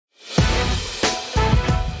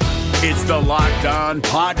It's the Locked On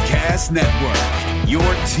Podcast Network, your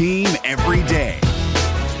team every day.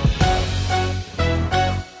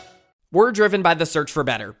 We're driven by the search for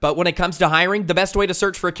better, but when it comes to hiring, the best way to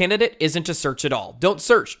search for a candidate isn't to search at all. Don't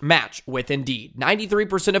search, match with Indeed.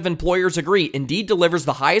 93% of employers agree Indeed delivers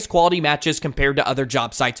the highest quality matches compared to other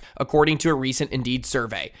job sites, according to a recent Indeed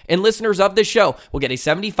survey. And listeners of this show will get a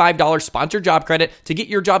 $75 sponsored job credit to get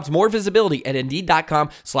your jobs more visibility at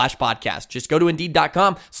Indeed.com/podcast. Just go to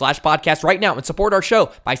Indeed.com/podcast right now and support our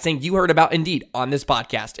show by saying you heard about Indeed on this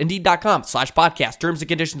podcast. Indeed.com/podcast. Terms and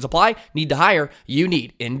conditions apply. Need to hire? You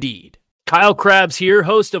need Indeed. Kyle Krabs here,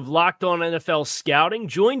 host of Locked On NFL Scouting.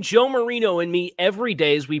 Join Joe Marino and me every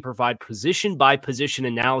day as we provide position-by-position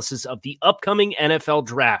analysis of the upcoming NFL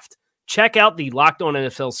Draft. Check out the Locked On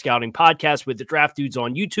NFL Scouting podcast with the Draft Dudes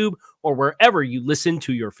on YouTube or wherever you listen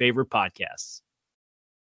to your favorite podcasts.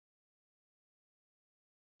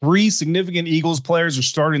 3 significant Eagles players are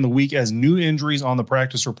starting the week as new injuries on the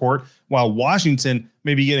practice report, while Washington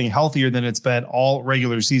may be getting healthier than it's been all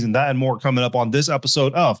regular season. That and more coming up on this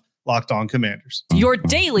episode of Locked On Commanders, your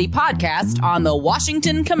daily podcast on the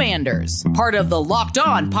Washington Commanders, part of the Locked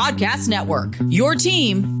On Podcast Network, your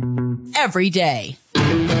team every day.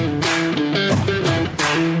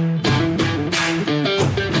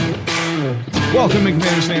 Welcome,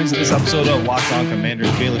 Commanders fans, to this episode of Locked On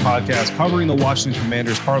Commanders daily podcast covering the Washington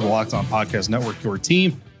Commanders, part of the Locked On Podcast Network, your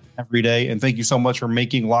team every day. And thank you so much for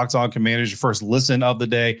making Locked On Commanders your first listen of the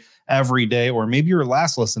day every day, or maybe your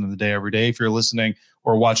last listen of the day every day if you're listening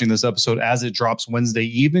or watching this episode as it drops Wednesday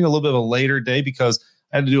evening, a little bit of a later day because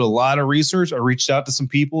I had to do a lot of research. I reached out to some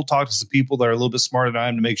people, talked to some people that are a little bit smarter than I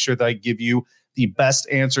am to make sure that I give you the best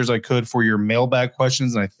answers I could for your mailbag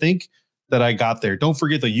questions. And I think that I got there. Don't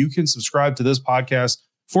forget that you can subscribe to this podcast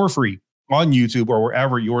for free on YouTube or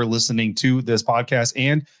wherever you're listening to this podcast.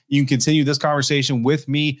 And you can continue this conversation with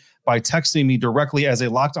me by texting me directly as a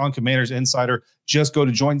Locked On Commanders insider. Just go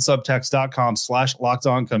to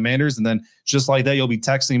joinsubtext.com/LockedOnCommanders. And then just like that, you'll be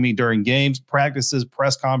texting me during games, practices,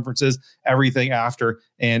 press conferences, everything after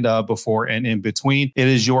and before and in between. It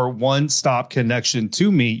is your one-stop connection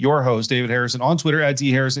to me, your host, David Harrison, on Twitter at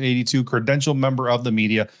DHarrison82, credentialed member of the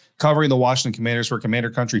media, covering the Washington Commanders for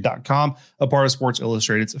CommanderCountry.com, a part of Sports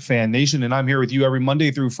Illustrated's Fan Nation. And I'm here with you every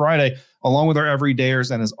Monday through Friday, along with our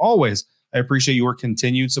everydayers. And as always, I appreciate your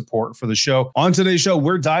continued support for the show. On today's show,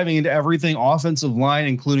 we're diving into everything offensive line,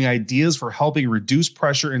 including ideas for helping reduce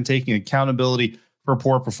pressure and taking accountability for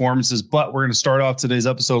poor performances. But we're going to start off today's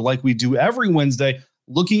episode like we do every Wednesday,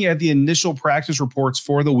 looking at the initial practice reports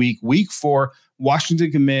for the week. Week 4, Washington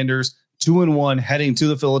Commanders 2-1, heading to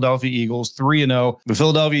the Philadelphia Eagles 3-0. The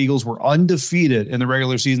Philadelphia Eagles were undefeated in the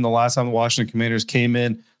regular season the last time the Washington Commanders came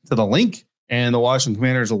in to the link, and the Washington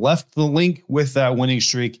Commanders left the link with that winning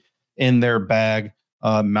streak in their bag,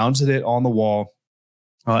 mounted it on the wall,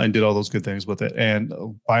 and did all those good things with it. And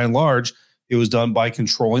by and large, it was done by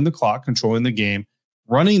controlling the clock, controlling the game,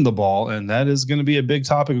 running the ball, and that is going to be a big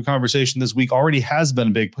topic of conversation this week. Already has been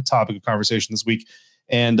a big topic of conversation this week,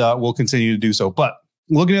 and will continue to do so. But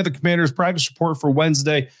looking at the Commanders' practice report for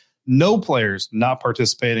Wednesday, no players not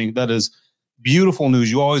participating. That is beautiful news.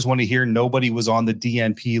 You always want to hear nobody was on the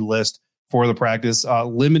DNP list for the practice.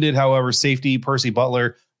 Limited, however, safety Percy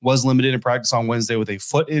Butler was limited in practice on Wednesday with a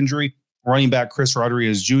foot injury. Running back Chris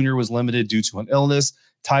Rodriguez Jr. was limited due to an illness.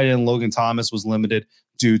 Tight end Logan Thomas was limited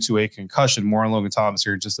due to a concussion. More on Logan Thomas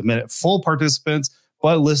here in just a minute. Full participants,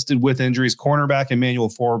 but listed with injuries: cornerback Emmanuel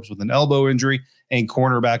Forbes with an elbow injury and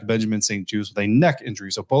cornerback Benjamin St. Juste with a neck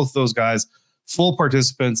injury. So both those guys, full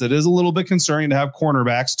participants. It is a little bit concerning to have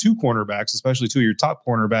cornerbacks, 2 cornerbacks, especially 2 of your top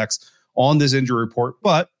cornerbacks on this injury report.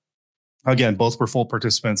 But again, both were full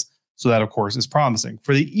participants. So that, of course, is promising.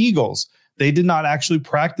 For the Eagles, they did not actually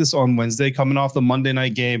practice on Wednesday, coming off the Monday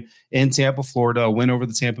night game in Tampa, Florida, a win over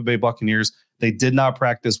the Tampa Bay Buccaneers. They did not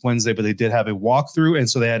practice Wednesday, but they did have a walkthrough. And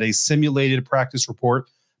so they had a simulated practice report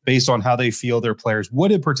based on how they feel their players would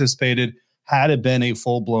have participated had it been a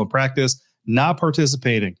full-blown practice. Not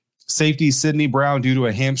participating: safety Sidney Brown due to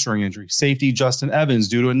a hamstring injury, safety Justin Evans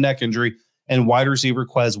due to a neck injury, and wide receiver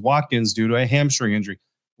Quez Watkins due to a hamstring injury.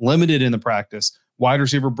 Limited in the practice: wide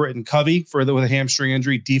receiver Britton Covey with a hamstring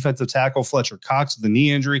injury, defensive tackle Fletcher Cox with a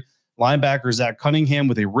knee injury, linebacker Zach Cunningham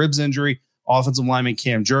with a ribs injury, offensive lineman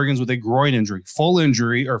Cam Jurgens with a groin injury. Full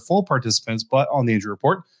injury or full participants, but on the injury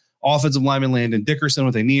report: offensive lineman Landon Dickerson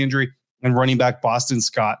with a knee injury, and running back Boston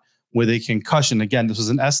Scott with a concussion. Again, this was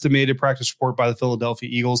an estimated practice report by the Philadelphia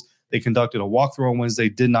Eagles. They conducted a walkthrough on Wednesday,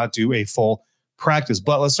 did not do a full practice.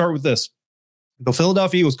 But let's start with this. The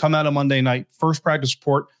Philadelphia Eagles come out on Monday night, first practice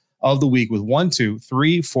report of the week with 1, 2,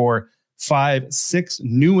 3, 4, 5, 6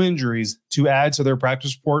 new injuries to add to their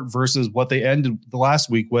practice report versus what they ended the last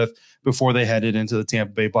week with before they headed into the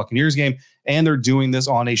Tampa Bay Buccaneers game. And they're doing this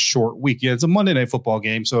on a short week. Yeah, it's a Monday Night Football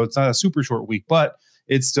game, so it's not a super short week, but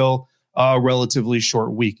it's still a relatively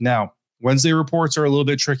short week. Now, Wednesday reports are a little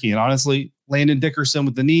bit tricky. And honestly, Landon Dickerson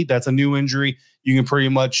with the knee, that's a new injury. You can pretty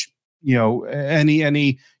much,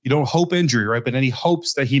 any you don't hope injury, right? But any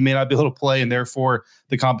hopes that he may not be able to play and therefore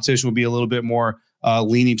the competition would be a little bit more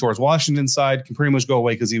leaning towards Washington's side can pretty much go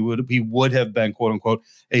away because he would have been, quote unquote,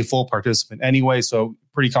 a full participant anyway. So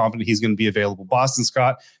pretty confident he's going to be available. Boston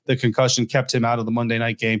Scott, the concussion kept him out of the Monday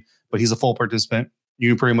night game, but he's a full participant. You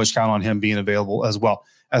can pretty much count on him being available as well.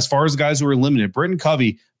 As far as the guys who are limited, Britton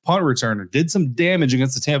Covey, punt returner, did some damage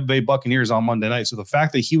against the Tampa Bay Buccaneers on Monday night. So the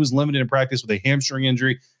fact that he was limited in practice with a hamstring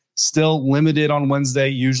injury, still limited on Wednesday,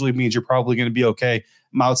 usually means you're probably going to be okay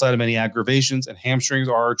outside of any aggravations. And hamstrings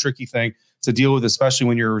are a tricky thing to deal with, especially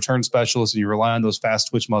when you're a return specialist and you rely on those fast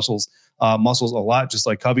twitch muscles a lot, just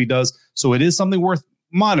like Covey does. So it is something worth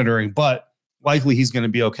monitoring, but likely he's going to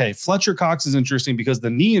be okay. Fletcher Cox is interesting because the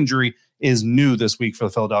knee injury is new this week for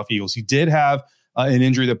the Philadelphia Eagles. He did have an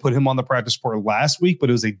injury that put him on the practice report last week, but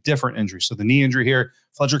it was a different injury. So the knee injury here,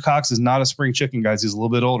 Fletcher Cox is not a spring chicken, guys. He's a little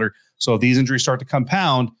bit older. So if these injuries start to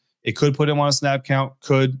compound, it could put him on a snap count,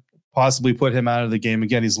 could possibly put him out of the game.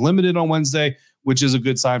 Again, he's limited on Wednesday, which is a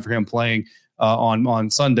good sign for him playing on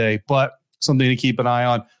Sunday, but something to keep an eye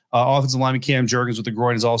on. Offensive lineman Cam Jurgens with the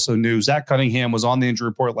groin is also new. Zach Cunningham was on the injury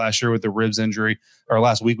report last year with the ribs injury, or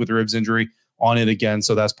last week with the ribs injury, on it again.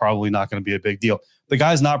 So that's probably not going to be a big deal. The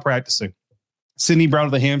guy's not practicing. Sidney Brown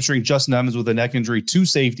with a hamstring, Justin Evans with a neck injury, 2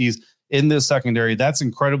 safeties in this secondary. That's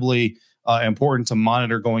incredibly important to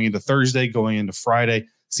monitor going into Thursday, going into Friday.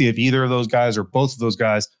 See if either of those guys or both of those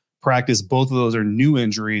guys practice. Both of those are new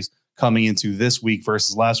injuries coming into this week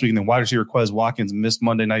versus last week. And then wide receiver Quez Watkins missed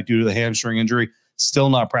Monday night due to the hamstring injury. Still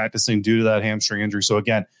not practicing due to that hamstring injury. So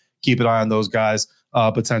again, keep an eye on those guys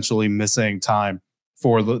potentially missing time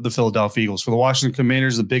for the Philadelphia Eagles. For the Washington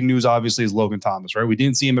Commanders, the big news obviously is Logan Thomas, right? We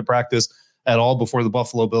didn't see him at practice at all before the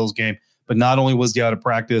Buffalo Bills game, but not only was he out of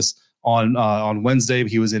practice on Wednesday,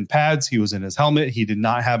 but he was in pads, he was in his helmet, he did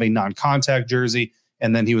not have a non-contact jersey,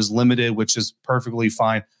 and then he was limited, which is perfectly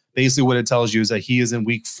fine. Basically what it tells you is that he is in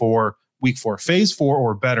week 4, phase 4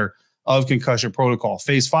 or better of concussion protocol.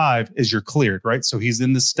 Phase 5 is you're cleared, right? So he's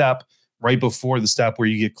in the step right before the step where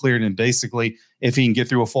you get cleared. And basically, if he can get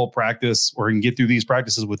through a full practice or he can get through these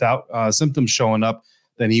practices without symptoms showing up,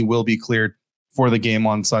 then he will be cleared for the game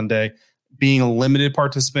on Sunday. Being a limited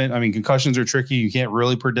participant, I mean, concussions are tricky. You can't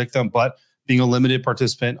really predict them, but being a limited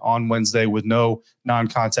participant on Wednesday with no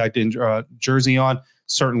non-contact jersey on,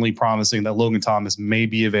 certainly promising that Logan Thomas may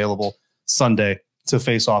be available Sunday to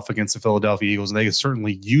face off against the Philadelphia Eagles. And they can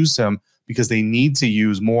certainly use him because they need to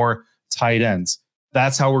use more tight ends.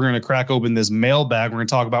 That's how we're going to crack open this mailbag. We're going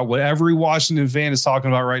to talk about what every Washington fan is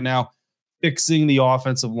talking about right now, fixing the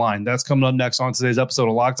offensive line. That's coming up next on today's episode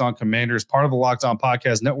of Locked On Commanders, part of the Locked On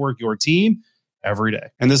Podcast Network, your team every day.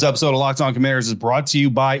 And this episode of Locked On Commanders is brought to you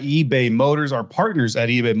by eBay Motors. Our partners at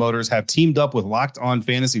eBay Motors have teamed up with Locked On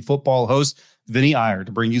Fantasy Football host Vinny Iyer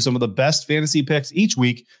to bring you some of the best fantasy picks each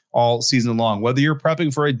week, all season long. Whether you're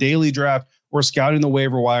prepping for a daily draft or scouting the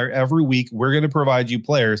waiver wire, every week we're going to provide you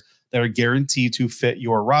players that are guaranteed to fit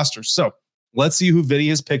your roster. So let's see who Vinny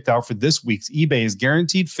has picked out for this week's eBay's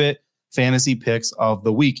Guaranteed Fit Fantasy Picks of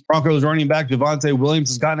the Week. Broncos running back Javonte Williams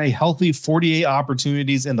has gotten a healthy 48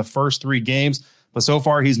 opportunities in the first 3 games, but so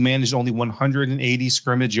far he's managed only 180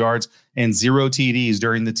 scrimmage yards and 0 TDs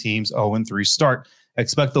during the team's 0-3 start.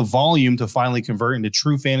 Expect the volume to finally convert into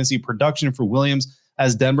true fantasy production for Williams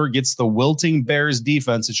as Denver gets the wilting Bears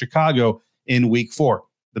defense in Chicago in week 4.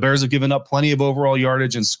 The Bears have given up plenty of overall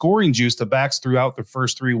yardage and scoring juice to backs throughout the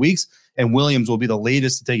first 3 weeks, and Williams will be the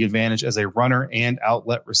latest to take advantage as a runner and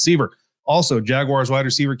outlet receiver. Also, Jaguars wide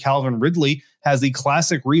receiver Calvin Ridley has the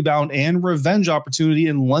classic rebound and revenge opportunity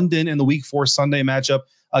in London in the week 4 Sunday matchup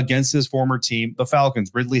against his former team, the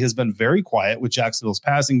Falcons. Ridley has been very quiet with Jacksonville's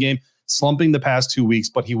passing game, slumping the past 2 weeks,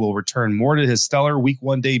 but he will return more to his stellar week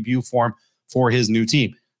 1 debut form for his new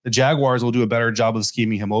team. The Jaguars will do a better job of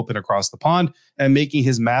scheming him open across the pond and making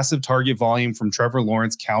his massive target volume from Trevor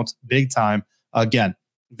Lawrence count big time again.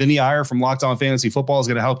 Vinny Iyer from Locked On Fantasy Football is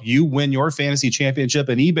going to help you win your fantasy championship,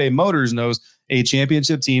 and eBay Motors knows a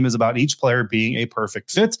championship team is about each player being a perfect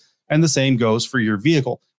fit, and the same goes for your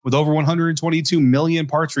vehicle. With over 122 million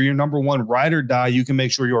parts for your number one ride or die, you can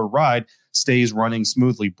make sure your ride stays running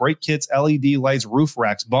smoothly. Brake kits, LED lights, roof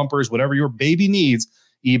racks, bumpers, whatever your baby needs,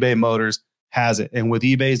 eBay Motors has it. And with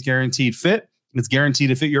eBay's Guaranteed Fit, it's guaranteed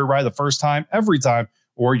to fit your ride the first time, every time,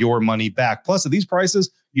 or your money back. Plus, at these prices,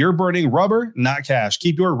 You're burning rubber, not cash.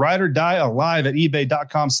 Keep your ride or die alive at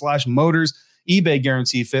ebay.com/motors. eBay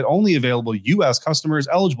guarantee fit, only available to U.S. customers,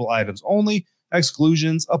 eligible items only.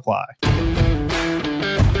 Exclusions apply.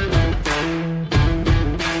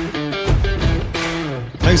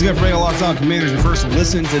 Thanks again for making Locked On Commanders your first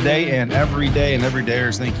listen today and every day. And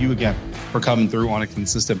everydayers, thank you again for coming through on a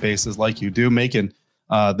consistent basis like you do, making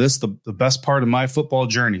this the best part of my football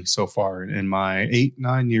journey so far in my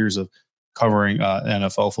 8-9 years of covering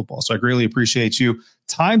NFL football. So I greatly appreciate you.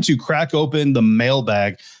 Time to crack open the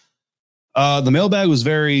mailbag. The mailbag was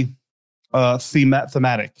very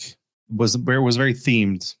thematic. Was very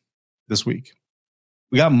themed this week.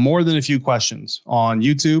 We got more than a few questions on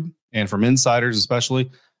YouTube and from insiders, especially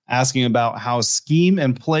asking about how scheme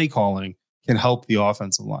and play calling can help the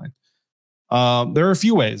offensive line. There are a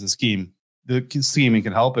few ways the scheming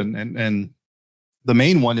can help, and the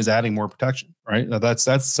main one is adding more protection, right? That's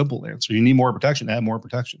the simple answer. You need more protection, add more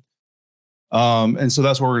protection. And so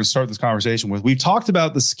that's what we're going to start this conversation with. We've talked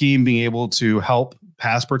about the scheme being able to help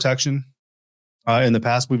pass protection in the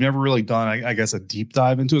past. We've never really done, I guess, a deep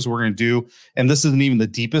dive into it. So we're going to do, and this isn't even the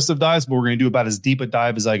deepest of dives, but we're going to do about as deep a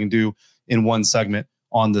dive as I can do in one segment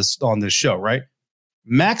on this show, right?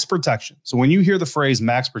 Max protection. So when you hear the phrase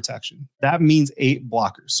max protection, that means 8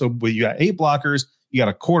 blockers. So when you got 8 blockers, you got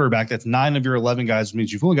a quarterback, that's 9 of your 11 guys, which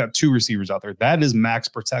means you've only got 2 receivers out there. That is max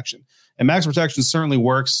protection. And max protection certainly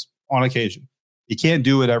works on occasion. You can't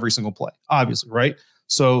do it every single play, obviously, right?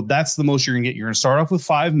 So that's the most you're going to get. You're going to start off with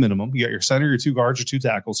 5 minimum. You got your center, your 2 guards, your 2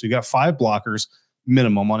 tackles. So you got 5 blockers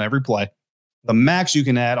minimum on every play. The max you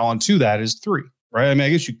can add on to that is 3, right? I mean, I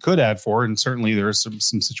guess you could add 4, and certainly there are some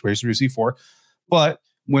situations where you see 4. But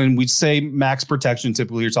when we say max protection,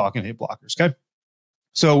 typically you're talking 8 blockers, okay?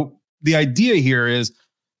 So the idea here is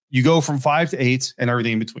you go from 5 to 8 and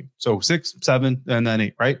everything in between. So 6, 7, and then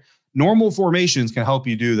 8, right? Normal formations can help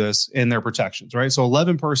you do this in their protections, right? So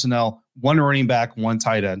 11 personnel, 1 running back, 1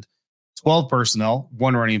 tight end. 12 personnel,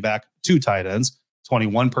 1 running back, 2 tight ends.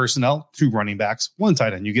 21 personnel, 2 running backs, 1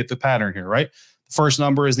 tight end. You get the pattern here, right? The first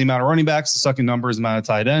number is the amount of running backs. The second number is the amount of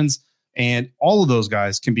tight ends. And all of those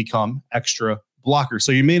guys can become extra blockers.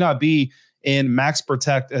 So you may not be in max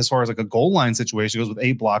protect as far as like a goal line situation goes with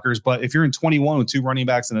 8 blockers. But if you're in 21 with 2 running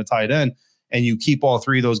backs and a tight end, and you keep all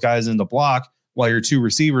 3 of those guys in the block while your 2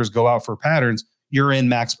 receivers go out for patterns, you're in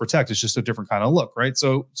max protect. It's just a different kind of look, right?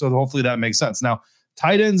 So hopefully that makes sense. Now,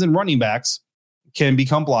 tight ends and running backs can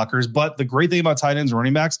become blockers, but the great thing about tight ends and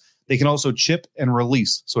running backs, they can also chip and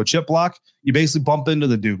release. So a chip block, you basically bump into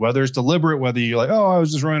the dude, whether it's deliberate, whether you're like, oh, I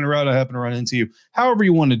was just running around, I happen to run into you. However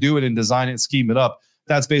you want to do it and design it and scheme it up,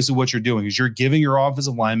 that's basically what you're doing, is you're giving your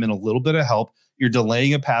offensive lineman a little bit of help. You're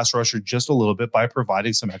delaying a pass rusher just a little bit by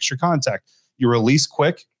providing some extra contact. You release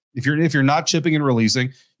quick. If you're not chipping and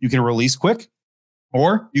releasing, you can release quick,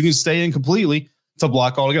 or you can stay in completely to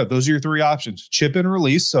block altogether. Those are your 3 options: chip and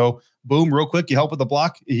release. So boom, real quick, you help with the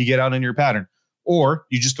block, you get out in your pattern, or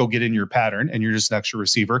you just go get in your pattern and you're just an extra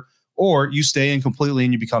receiver, or you stay in completely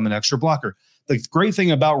and you become an extra blocker. The great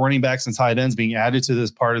thing about running backs and tight ends being added to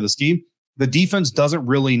this part of the scheme, the defense doesn't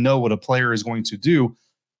really know what a player is going to do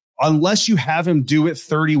unless you have him do it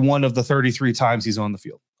 31 of the 33 times he's on the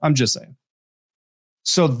field. I'm just saying.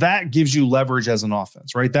 So that gives you leverage as an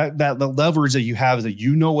offense, right? That the leverage that you have is that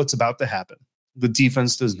you know what's about to happen. The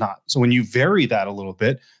defense does not. So when you vary that a little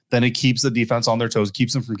bit, then it keeps the defense on their toes,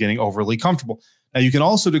 keeps them from getting overly comfortable. Now, you can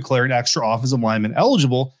also declare an extra offensive lineman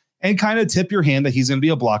eligible and kind of tip your hand that he's going to be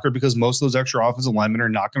a blocker, because most of those extra offensive linemen are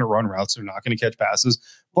not going to run routes. They're not going to catch passes.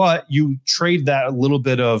 But you trade that a little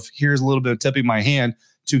bit of, here's a little bit of tipping my hand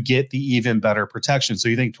to get the even better protection. So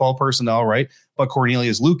you think 12 personnel, right? But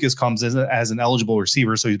Cornelius Lucas comes in as an eligible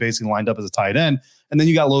receiver. So he's basically lined up as a tight end. And then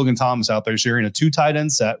you got Logan Thomas out there sharing a 2 tight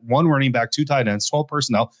end set, 1 running back, 2 tight ends, 12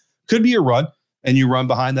 personnel. Could be a run, and you run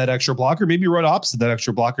behind that extra blocker. Maybe you run opposite that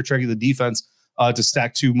extra blocker, trying to get the defense to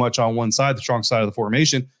stack too much on one side, the strong side of the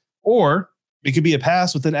formation. Or it could be a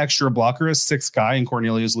pass with an extra blocker, a 6th guy in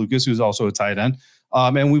Cornelius Lucas, who's also a tight end.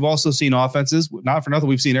 And we've also seen offenses, not for nothing,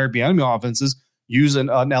 we've seen Eric Bieniemy offenses use an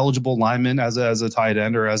eligible lineman as a tight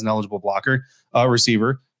end or as an eligible blocker,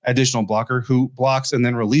 receiver, additional blocker who blocks and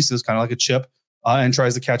then releases kind of like a chip and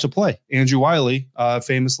tries to catch a play. Andrew Wiley,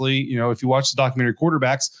 famously, if you watch the documentary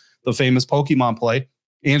Quarterbacks, the famous Pokemon play,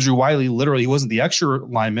 Andrew Wiley, literally, he wasn't the extra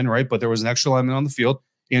lineman, right? But there was an extra lineman on the field.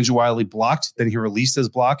 Andrew Wiley blocked, then he released his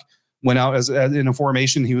block, went out as in a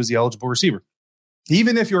formation. He was the eligible receiver.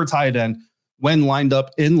 Even if you're a tight end, when lined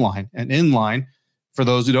up in line, and in line, for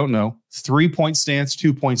those who don't know, 3-point stance,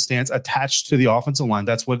 2-point stance attached to the offensive line.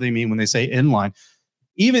 That's what they mean when they say in line.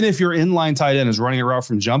 Even if your inline tight end is running a route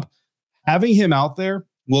from jump, having him out there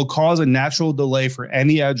will cause a natural delay for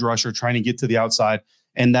any edge rusher trying to get to the outside.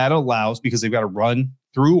 And that allows, because they've got to run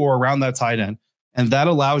through or around that tight end, and that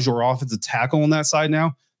allows your offensive tackle on that side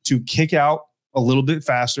now to kick out a little bit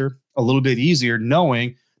faster, a little bit easier,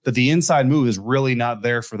 knowing that the inside move is really not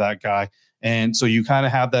there for that guy. And so you kind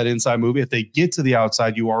of have that inside move. If they get to the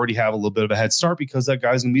outside, you already have a little bit of a head start because that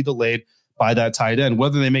guy's going to be delayed by that tight end.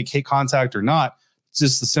 Whether they make hit contact or not, it's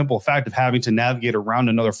just the simple fact of having to navigate around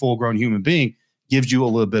another full-grown human being gives you a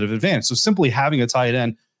little bit of advantage. So simply having a tight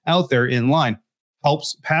end out there in line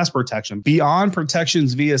helps pass protection. Beyond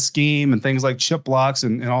protections via scheme and things like chip blocks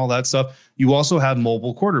and all that stuff, you also have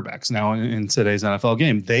mobile quarterbacks now in today's NFL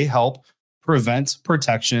game. They help prevent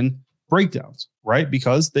protection breakdowns, right?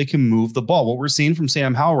 Because they can move the ball. What we're seeing from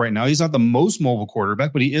Sam Howell right now, he's not the most mobile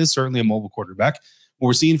quarterback, but he is certainly a mobile quarterback. What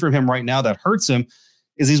we're seeing from him right now that hurts him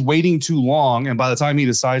is he's waiting too long. And by the time he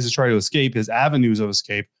decides to try to escape, his avenues of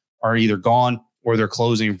escape are either gone or they're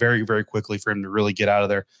closing very, very quickly for him to really get out of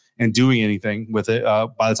there and doing anything with it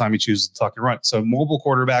by the time he chooses to tuck and run. So mobile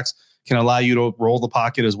quarterbacks can allow you to roll the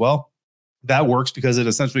pocket as well. That works because it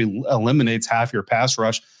essentially eliminates half your pass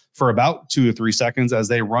rush for about 2 to 3 seconds as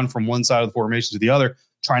they run from one side of the formation to the other,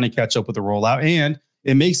 trying to catch up with the rollout. And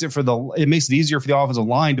it makes it easier for the offensive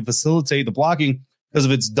line to facilitate the blocking, because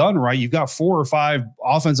if it's done right, you've got 4 or 5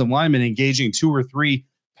 offensive linemen engaging 2 or 3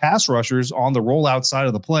 pass rushers on the rollout side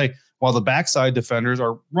of the play, while the backside defenders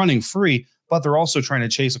are running free, but they're also trying to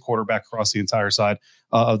chase a quarterback across the entire side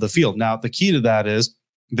of the field. Now, the key to that is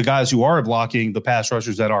the guys who are blocking the pass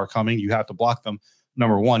rushers that are coming, you have to block them,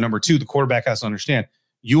 number one. Number two, the quarterback has to understand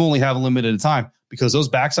you only have a limited time because those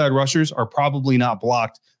backside rushers are probably not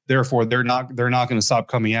blocked. Therefore, they're not going to stop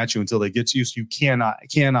coming at you until they get to you. So you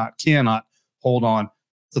cannot hold on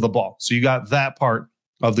to the ball. So you got that part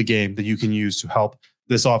of the game that you can use to help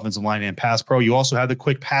this offensive line and pass pro. You also have the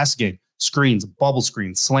quick pass game, screens, bubble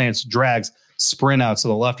screens, slants, drags, sprint outs to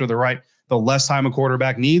the left or the right. The less time a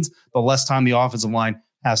quarterback needs, the less time the offensive line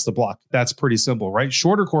has to block. That's pretty simple, right?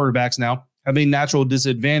 Shorter quarterbacks now have a natural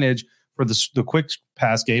disadvantage for the quick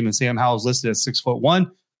pass game, and Sam Howell's listed at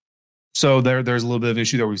 6'1". So there's a little bit of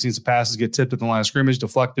issue there. We've seen some passes get tipped at the line of scrimmage,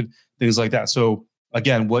 deflected, things like that. So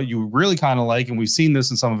again, what you really kind of like, and we've seen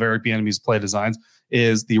this in some of Eric Bieniemy's play designs,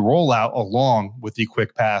 is the rollout along with the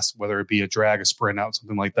quick pass, whether it be a drag, a sprint out,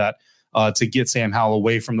 something like that, to get Sam Howell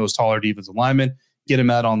away from those taller defensive linemen, get him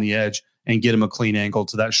out on the edge, and get him a clean angle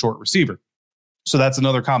to that short receiver. So that's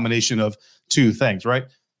another combination of two things, right?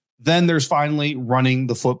 Then there's finally running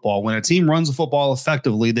the football. When a team runs the football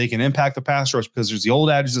effectively, they can impact the pass rush because there's the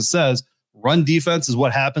old adage that says run defense is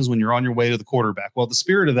what happens when you're on your way to the quarterback. Well, the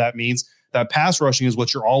spirit of that means that pass rushing is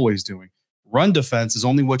what you're always doing. Run defense is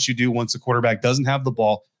only what you do once the quarterback doesn't have the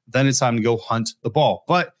ball. Then it's time to go hunt the ball.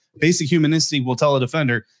 But basic human instinct will tell a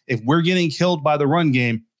defender, if we're getting killed by the run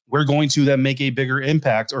game, we're going to then make a bigger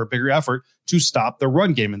impact or a bigger effort to stop the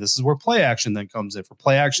run game. And this is where play action then comes in. For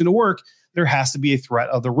play action to work, there has to be a threat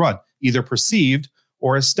of the run, either perceived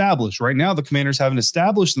or established. Right now, the Commanders haven't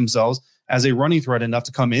established themselves as a running threat enough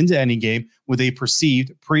to come into any game with a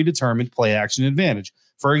perceived, predetermined play action advantage.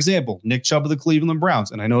 For example, Nick Chubb of the Cleveland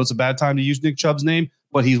Browns. And I know it's a bad time to use Nick Chubb's name,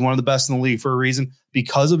 but he's one of the best in the league for a reason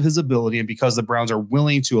because of his ability and because the Browns are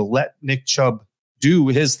willing to let Nick Chubb do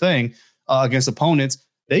his thing against opponents.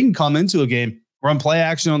 They can come into a game, run play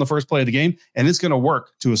action on the first play of the game, and it's going to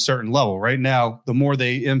work to a certain level. Right now, the more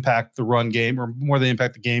they impact the run game or more they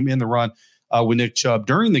impact the game in the run with Nick Chubb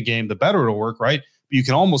during the game, the better it'll work, right? But you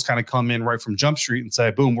can almost kind of come in right from Jump Street and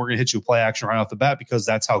say, boom, we're going to hit you a play action right off the bat because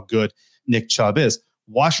that's how good Nick Chubb is.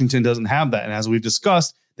 Washington doesn't have that. And as we've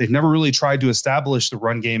discussed, they've never really tried to establish the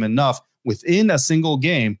run game enough within a single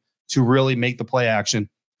game to really make the play action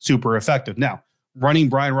super effective. Now, running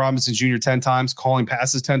Brian Robinson Jr. 10 times, calling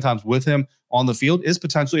passes 10 times with him on the field is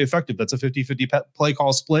potentially effective. That's a 50-50 play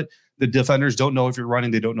call split. The defenders don't know if you're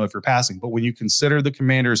running. They don't know if you're passing. But when you consider the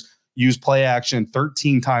Commanders use play action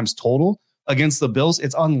 13 times total against the Bills,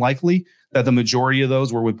 it's unlikely that the majority of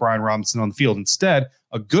those were with Brian Robinson on the field. Instead,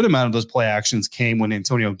 a good amount of those play actions came when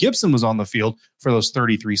Antonio Gibson was on the field for those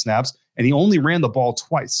 33 snaps, and he only ran the ball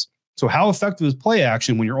twice. So how effective is play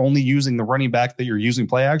action when you're only using the running back that you're using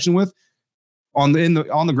play action with on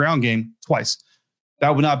the ground game twice?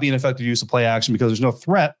 That would not be an effective use of play action because there's no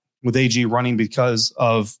threat with AG running because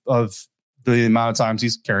of the amount of times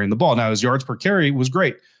he's carrying the ball. Now, his yards per carry was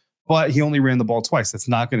great, but he only ran the ball twice. That's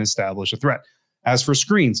not going to establish a threat. As for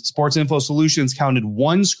screens, Sports Info Solutions counted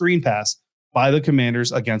 1 screen pass by the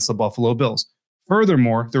Commanders against the Buffalo Bills.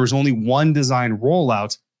 Furthermore, there was only 1 design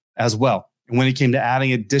rollout as well. And when it came to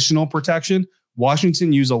adding additional protection,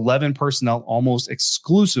 Washington used 11 personnel almost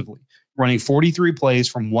exclusively running 43 plays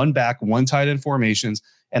from one back, one tight end formations,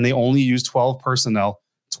 and they only use 12 personnel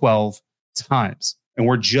 12 times. And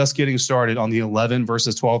we're just getting started on the 11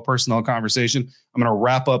 versus 12 personnel conversation. I'm going to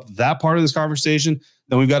wrap up that part of this conversation.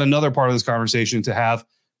 Then we've got another part of this conversation to have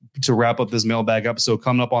to wrap up this mailbag episode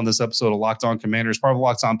coming up on this episode of Locked On Commanders, part of the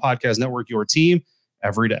Locked On Podcast Network, your team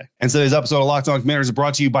every day. And today's episode of Locked On Commanders is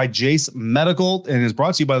brought to you by Jace Medical, and is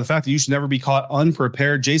brought to you by the fact that you should never be caught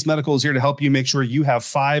unprepared. Jace Medical is here to help you make sure you have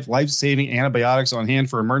 5 life-saving antibiotics on hand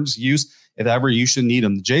for emergency use if ever you should need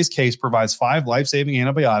them. The Jace case provides 5 life-saving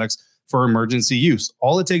antibiotics for emergency use.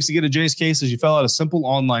 All it takes to get a Jace case is you fill out a simple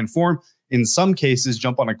online form. In some cases,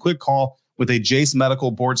 jump on a quick call with a Jace Medical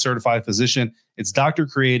board-certified physician. It's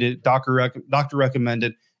doctor-created, doctor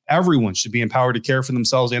recommended. Everyone should be empowered to care for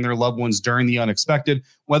themselves and their loved ones during the unexpected,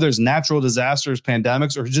 whether it's natural disasters,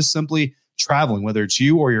 pandemics, or just simply traveling, whether it's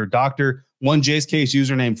you or your doctor. One Jace case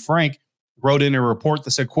user named Frank wrote in a report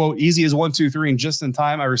that said, quote, easy as 1, 2, 3, and just in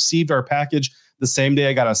time. I received our package the same day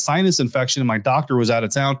I got a sinus infection and my doctor was out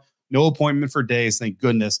of town. No appointment for days. Thank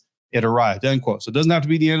goodness it arrived, end quote. So it doesn't have to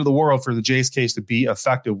be the end of the world for the Jace case to be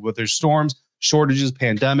effective. With their storms, shortages,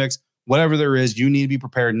 pandemics, whatever there is, you need to be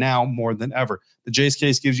prepared now more than ever. The Jace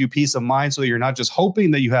case gives you peace of mind so that you're not just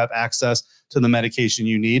hoping that you have access to the medication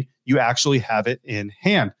you need. You actually have it in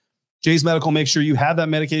hand. Jace Medical makes sure you have that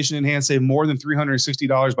medication in hand. Save more than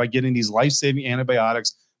 $360 by getting these life-saving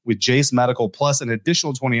antibiotics with Jace Medical, plus an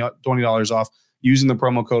additional $20 off using the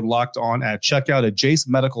promo code Locked On at checkout at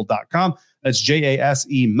jacemedical.com. That's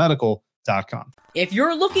JASE medical.com. If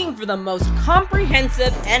you're looking for the most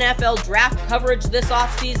comprehensive NFL draft coverage this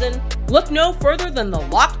offseason, look no further than the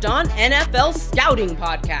Locked On NFL Scouting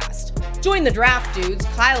Podcast. Join the draft dudes,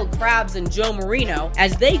 Kyle Krabs and Joe Marino,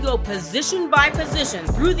 as they go position by position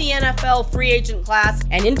through the NFL free agent class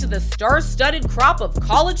and into the star-studded crop of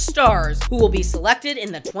college stars who will be selected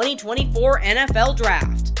in the 2024 NFL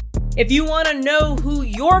Draft. If you want to know who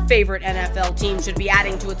your favorite NFL team should be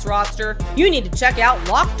adding to its roster, you need to check out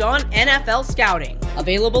Locked On NFL Scouting,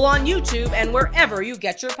 available on YouTube and wherever you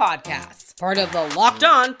get your podcasts. Part of the Locked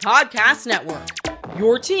On Podcast Network,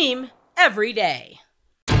 your team every day.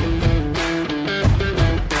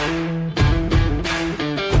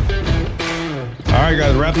 All right,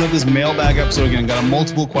 guys, wrapping up this mailbag episode again. Got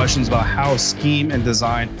multiple questions about how scheme and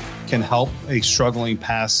design can help a struggling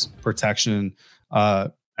pass protection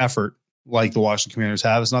effort like the Washington Commanders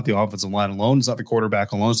have. It's not the offensive line alone. It's not the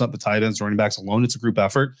quarterback alone. It's not the tight ends, running backs alone. It's a group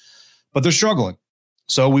effort, but they're struggling.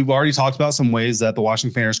 So we've already talked about some ways that the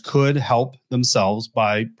Washington Commanders could help themselves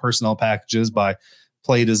by personnel packages, by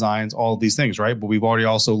play designs, all of these things, right? But we've already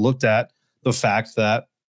also looked at the fact that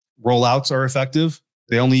rollouts are effective.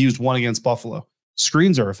 They only used 1 against Buffalo.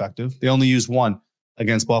 Screens are effective. They only used 1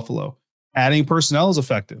 against Buffalo. Adding personnel is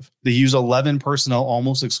effective. They use 11 personnel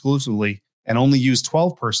almost exclusively and only use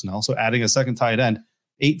 12 personnel, so adding a second tight end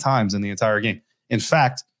 8 times in the entire game. In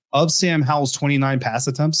fact, of Sam Howell's 29 pass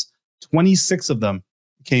attempts, 26 of them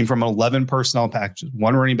came from 11 personnel packages,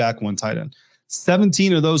 1 running back, 1 tight end.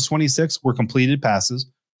 17 of those 26 were completed passes,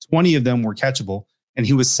 20 of them were catchable, and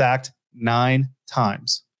he was sacked 9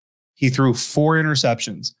 times. He threw 4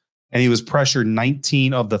 interceptions, and he was pressured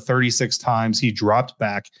 19 of the 36 times he dropped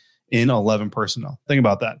back in 11 personnel. Think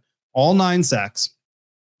about that. All 9 sacks,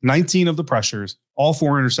 19 of the pressures, all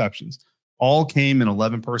 4 interceptions, all came in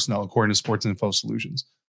 11 personnel, according to Sports Info Solutions.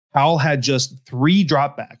 Howell had just 3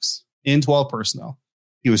 dropbacks in 12 personnel.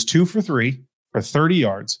 He was 2 for 3 for 30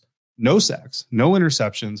 yards, no sacks, no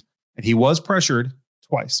interceptions, and he was pressured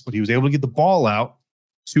twice, but he was able to get the ball out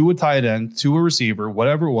to a tight end, to a receiver,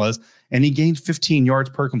 whatever it was, and he gained 15 yards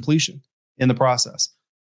per completion in the process.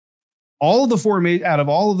 All of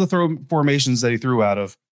the formations that he threw out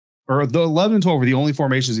of, or the 11 and 12 were the only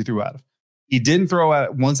formations he threw out of. He didn't throw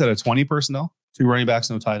at once at a 20 personnel, 2 running backs,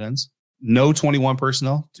 no tight ends. No 21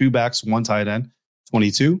 personnel, 2 backs, 1 tight end.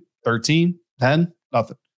 22, 13, 10,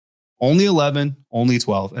 nothing. Only 11, only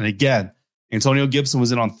 12. And again, Antonio Gibson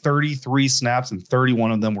was in on 33 snaps and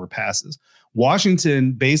 31 of them were passes.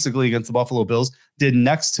 Washington, basically against the Buffalo Bills, did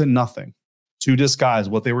next to nothing to disguise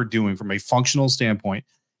what they were doing from a functional standpoint.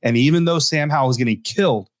 And even though Sam Howell was getting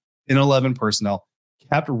killed in 11 personnel,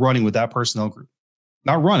 kept running with that personnel group.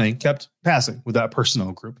 Not running, kept passing with that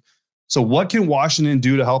personnel group. So what can Washington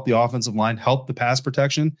do to help the offensive line, help the pass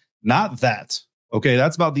protection? Not that. Okay,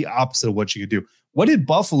 that's about the opposite of what you could do. What did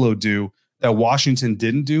Buffalo do that Washington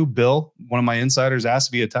didn't do? Bill, one of my insiders,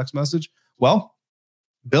 asked via text message. Well,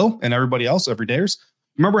 Bill and everybody else, everydayers,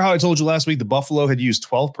 remember how I told you last week the Buffalo had used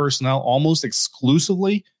 12 personnel almost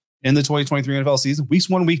exclusively in the 2023 NFL season? Weeks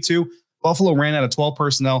 1, week 2, Buffalo ran out of 12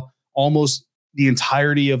 personnel almost the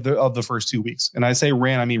entirety of the first 2 weeks. And I say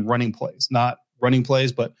ran, I mean running plays, not running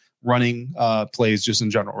plays, but running plays just in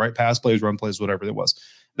general, right? Pass plays, run plays, whatever it was.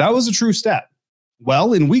 That was a true stat.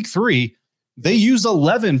 Well, in week 3, they used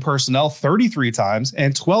 11 personnel 33 times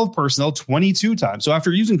and 12 personnel 22 times. So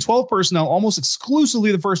after using 12 personnel almost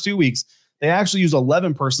exclusively the first 2 weeks, they actually used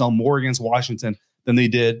 11 personnel more against Washington than they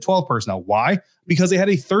did 12 personnel. Why? Because they had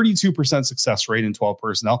a 32% success rate in 12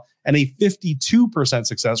 personnel and a 52%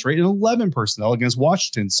 success rate in 11 personnel against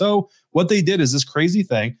Washington. So what they did is this crazy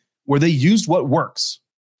thing where they used what works.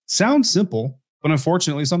 Sounds simple, but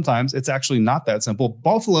unfortunately, sometimes it's actually not that simple.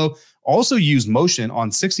 Buffalo also used motion on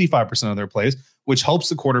 65% of their plays, which helps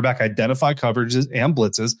the quarterback identify coverages and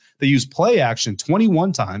blitzes. They used play action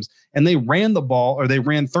 21 times, and they ran the ball, or they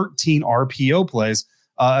ran 13 RPO plays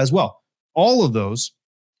as well. All of those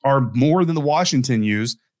are more than the Washington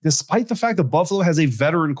used, despite the fact that Buffalo has a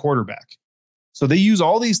veteran quarterback. So they use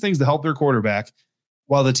all these things to help their quarterback,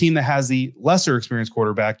 while the team that has the lesser experienced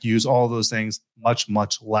quarterback use all of those things much,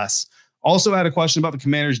 much less. Also had a question about the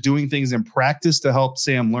Commanders doing things in practice to help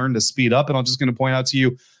Sam learn to speed up. And I'm just going to point out to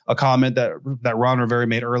you a comment that Ron Rivera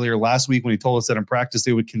made earlier last week when he told us that in practice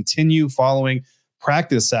they would continue following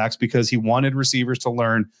practice sacks because he wanted receivers to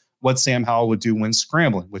learn what Sam Howell would do when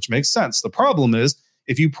scrambling, which makes sense. The problem is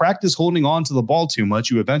if you practice holding on to the ball too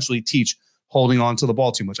much, you eventually teach holding on to the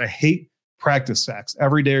ball too much. I hate practice sacks.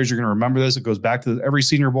 Every day, as you're going to remember this, it goes back to every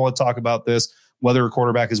Senior Bowl I talk about this, whether a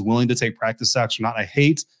quarterback is willing to take practice sacks or not. I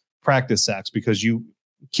hate practice sacks because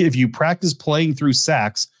if you practice playing through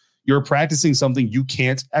sacks, you're practicing something you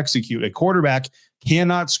can't execute. A quarterback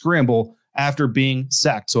cannot scramble after being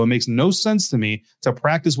sacked. So it makes no sense to me to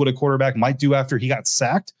practice what a quarterback might do after he got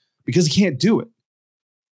sacked because he can't do it.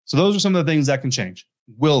 So those are some of the things that can change.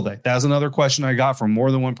 Will they? That's another question I got from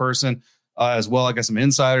more than one person as well. I got some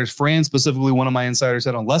insiders. Fran, specifically one of my insiders,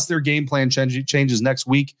 said unless their game plan changes next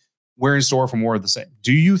week, we're in store for more of the same.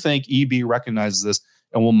 Do you think EB recognizes this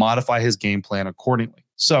and will modify his game plan accordingly?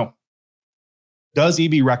 So does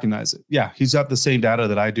EB recognize it? Yeah, he's got the same data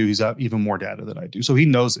that I do. He's got even more data than I do. So he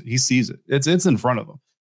knows it. He sees it. It's in front of him.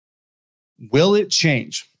 Will it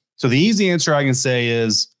change? So the easy answer I can say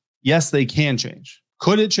is yes, they can change.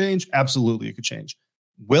 Could it change? Absolutely, it could change.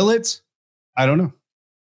 Will it? I don't know.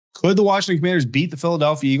 Could the Washington Commanders beat the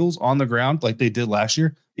Philadelphia Eagles on the ground like they did last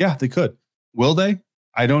year? Yeah, they could. Will they?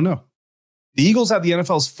 I don't know. The Eagles have the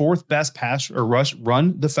NFL's 4th best pass or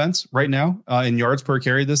run defense right now in yards per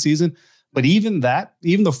carry this season. But even the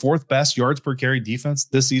 4th best yards per carry defense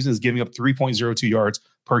this season is giving up 3.02 yards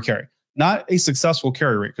per carry. Not a successful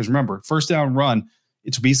carry rate, because remember, first down run,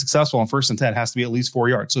 to be successful on 1st and 10 has to be at least 4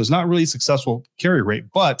 yards. So it's not really a successful carry rate,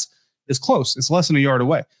 but it's close. It's less than a yard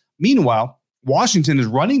away. Meanwhile, Washington is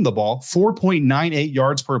running the ball 4.98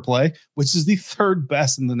 yards per play, which is the 3rd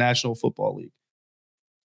best in the National Football League.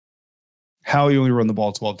 How you only run the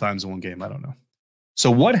ball 12 times in one game, I don't know. So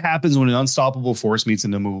what happens when an unstoppable force meets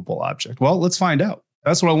an immovable object? Well, let's find out.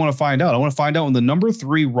 That's what I want to find out. I want to find out when the number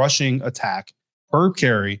 3 rushing attack per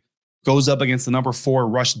carry goes up against the number 4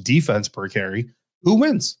 rush defense per carry, who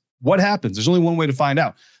wins? What happens? There's only one way to find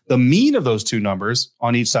out. The mean of those two numbers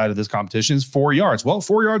on each side of this competition is 4 yards. Well,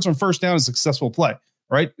 4 yards on first down is a successful play,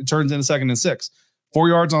 right? It turns into 2nd and 6. 4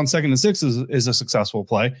 yards on 2nd and 6 is a successful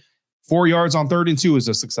play. 4 yards on 3rd and 2 is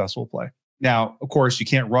a successful play. Now, of course, you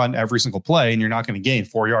can't run every single play and you're not going to gain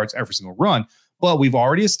 4 yards every single run, but we've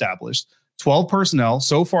already established 12 personnel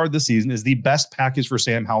so far this season is the best package for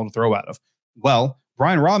Sam Howell to throw out of. Well,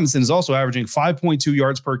 Brian Robinson is also averaging 5.2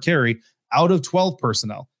 yards per carry out of 12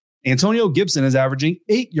 personnel. Antonio Gibson is averaging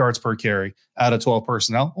 8 yards per carry out of 12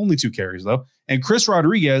 personnel, only 2 carries though. And Chris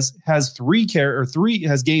Rodriguez has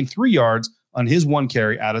gained 3 yards on his 1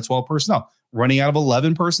 carry out of 12 personnel. Running out of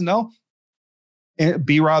 11 personnel, and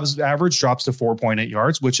B-Rob's average drops to 4.8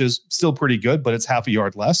 yards, which is still pretty good, but it's half a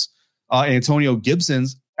yard less. Antonio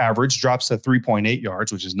Gibson's average drops to 3.8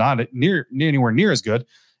 yards, which is not anywhere near as good.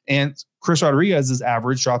 And Chris Rodriguez's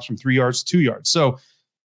average drops from 3 yards to 2 yards. So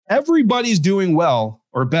everybody's doing well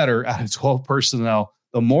or better out of 12 personnel.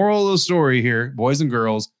 The moral of the story here, boys and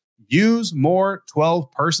girls, use more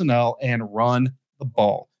 12 personnel and run the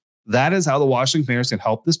ball. That is how the Washington Commanders can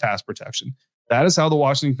help this pass protection. That is how the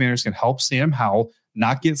Washington Commanders can help Sam Howell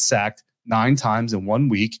not get sacked 9 times in 1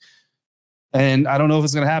 week. And I don't know if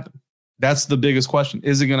it's going to happen. That's the biggest question.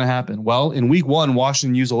 Is it going to happen? Well, in week 1,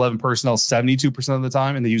 Washington used 11 personnel 72% of the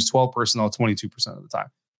time, and they used 12 personnel 22% of the time.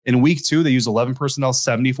 In week 2, they used 11 personnel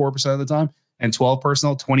 74% of the time, and 12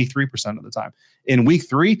 personnel 23% of the time. In week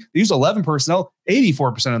 3, they used 11 personnel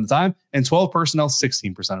 84% of the time, and 12 personnel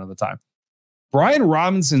 16% of the time. Brian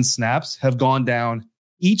Robinson's snaps have gone down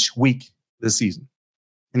each week this season.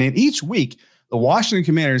 And in each week, The Washington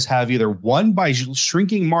Commanders have either won by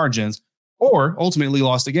shrinking margins or ultimately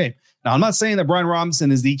lost a game. Now, I'm not saying that Brian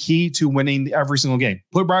Robinson is the key to winning every single game.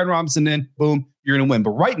 Put Brian Robinson in, boom, you're going to win.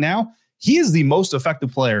 But right now, he is the most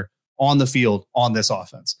effective player on the field on this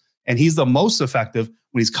offense. And he's the most effective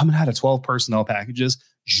when he's coming out of 12 personnel packages,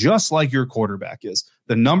 just like your quarterback is.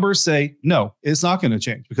 The numbers say, no, it's not going to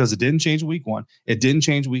change because it didn't change week 1. It didn't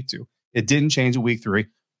change week 2. It didn't change in week 3.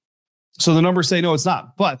 So the numbers say, no, it's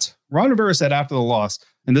not. But Ron Rivera said after the loss,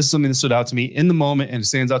 and this is something that stood out to me in the moment and it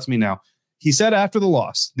stands out to me now. He said after the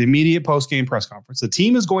loss, the immediate post-game press conference, the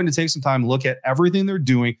team is going to take some time to look at everything they're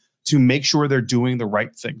doing to make sure they're doing the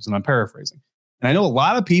right things. And I'm paraphrasing. And I know a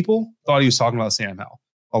lot of people thought he was talking about Sam Howell.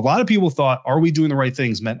 A lot of people thought, are we doing the right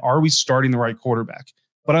things? Meant, are we starting the right quarterback?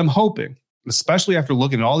 But I'm hoping, especially after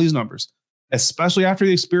looking at all these numbers, especially after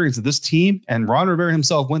the experience that this team and Ron Rivera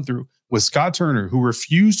himself went through with Scott Turner, who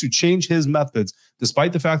refused to change his methods,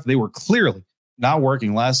 despite the fact that they were clearly not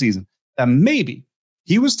working last season, that maybe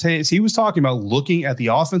he was talking about looking at the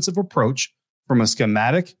offensive approach from a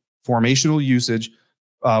schematic, formational usage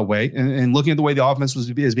way, and looking at the way the offense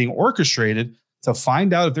is being orchestrated to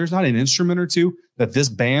find out if there's not an instrument or two that this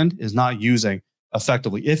band is not using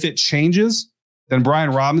effectively. If it changes, then Brian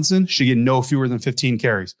Robinson should get no fewer than 15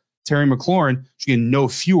 carries. Terry McLaurin should get no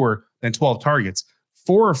fewer than 12 targets.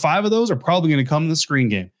 4 or 5 of those are probably going to come in the screen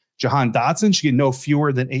game. Jahan Dotson should get no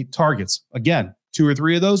fewer than 8 targets. Again, 2 or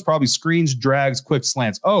 3 of those probably screens, drags, quick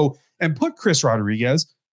slants. Oh, and put Chris Rodriguez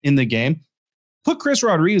in the game. Put Chris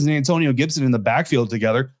Rodriguez and Antonio Gibson in the backfield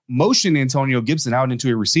together, motion Antonio Gibson out into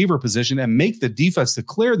a receiver position, and make the defense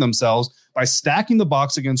declare themselves by stacking the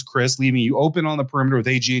box against Chris, leaving you open on the perimeter with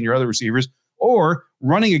AG and your other receivers, or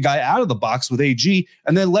running a guy out of the box with AG,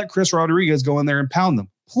 and then let Chris Rodriguez go in there and pound them.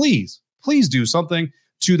 Please do something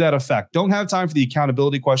to that effect. Don't have time for the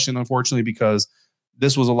accountability question, unfortunately, because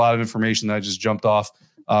this was a lot of information that I just jumped off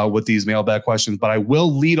with these mailbag questions, but I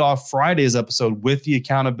will lead off Friday's episode with the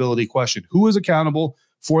accountability question. Who is accountable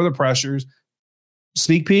for the pressures?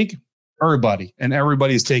 Sneak peek, everybody, and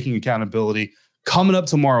everybody is taking accountability. Coming up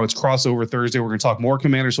tomorrow, it's crossover Thursday. We're going to talk more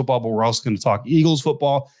Commanders football, but we're also going to talk Eagles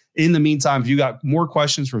football. In the meantime, if you got more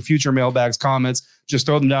questions for future mailbags, comments, just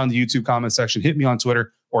throw them down in the YouTube comment section. Hit me on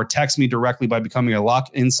Twitter or text me directly by becoming a Lock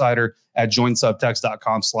Insider at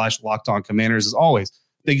joinsubtext.com/LockedOnCommanders. As always,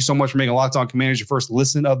 thank you so much for making Locked On Commanders your first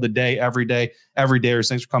listen of the day, every day.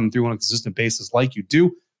 Thanks for coming through on a consistent basis like you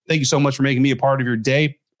do. Thank you so much for making me a part of your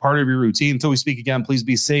day, part of your routine. Until we speak again, please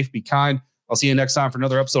be safe, be kind. I'll see you next time for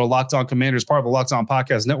another episode of Locked On Commanders, part of the Locked On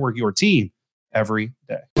Podcast Network, your team every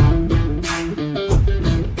day.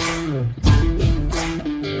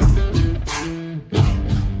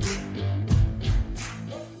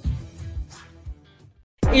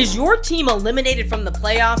 Is your team eliminated from the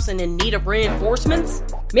playoffs and in need of reinforcements?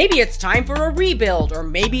 Maybe it's time for a rebuild, or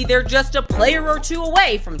maybe they're just a player or two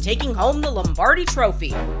away from taking home the Lombardi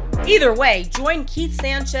Trophy. Either way, join Keith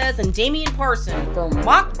Sanchez and Damian Parson for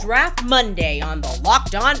Mock Draft Monday on the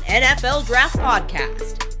Locked On NFL Draft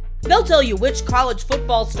Podcast. They'll tell you which college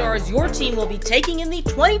football stars your team will be taking in the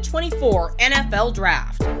 2024 NFL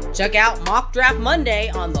Draft. Check out Mock Draft Monday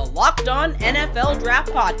on the Locked On NFL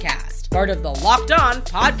Draft Podcast, part of the Locked On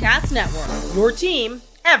Podcast Network, your team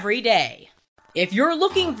every day. If you're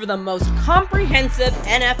looking for the most comprehensive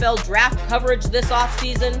NFL draft coverage this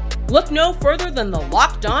offseason, look no further than the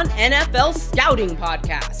Locked On NFL Scouting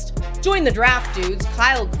Podcast. Join the draft dudes,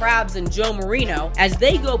 Kyle Krabs and Joe Marino, as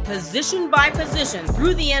they go position by position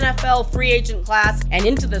through the NFL free agent class and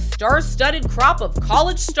into the star-studded crop of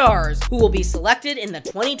college stars who will be selected in the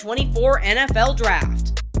 2024 NFL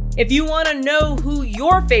Draft. If you want to know who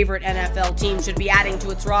your favorite NFL team should be adding to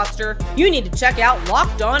its roster, you need to check out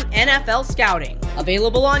Locked On NFL Scouting,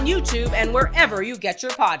 available on YouTube and wherever you get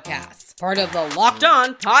your podcasts. Part of the Locked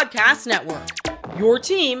On Podcast Network, your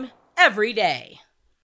team every day.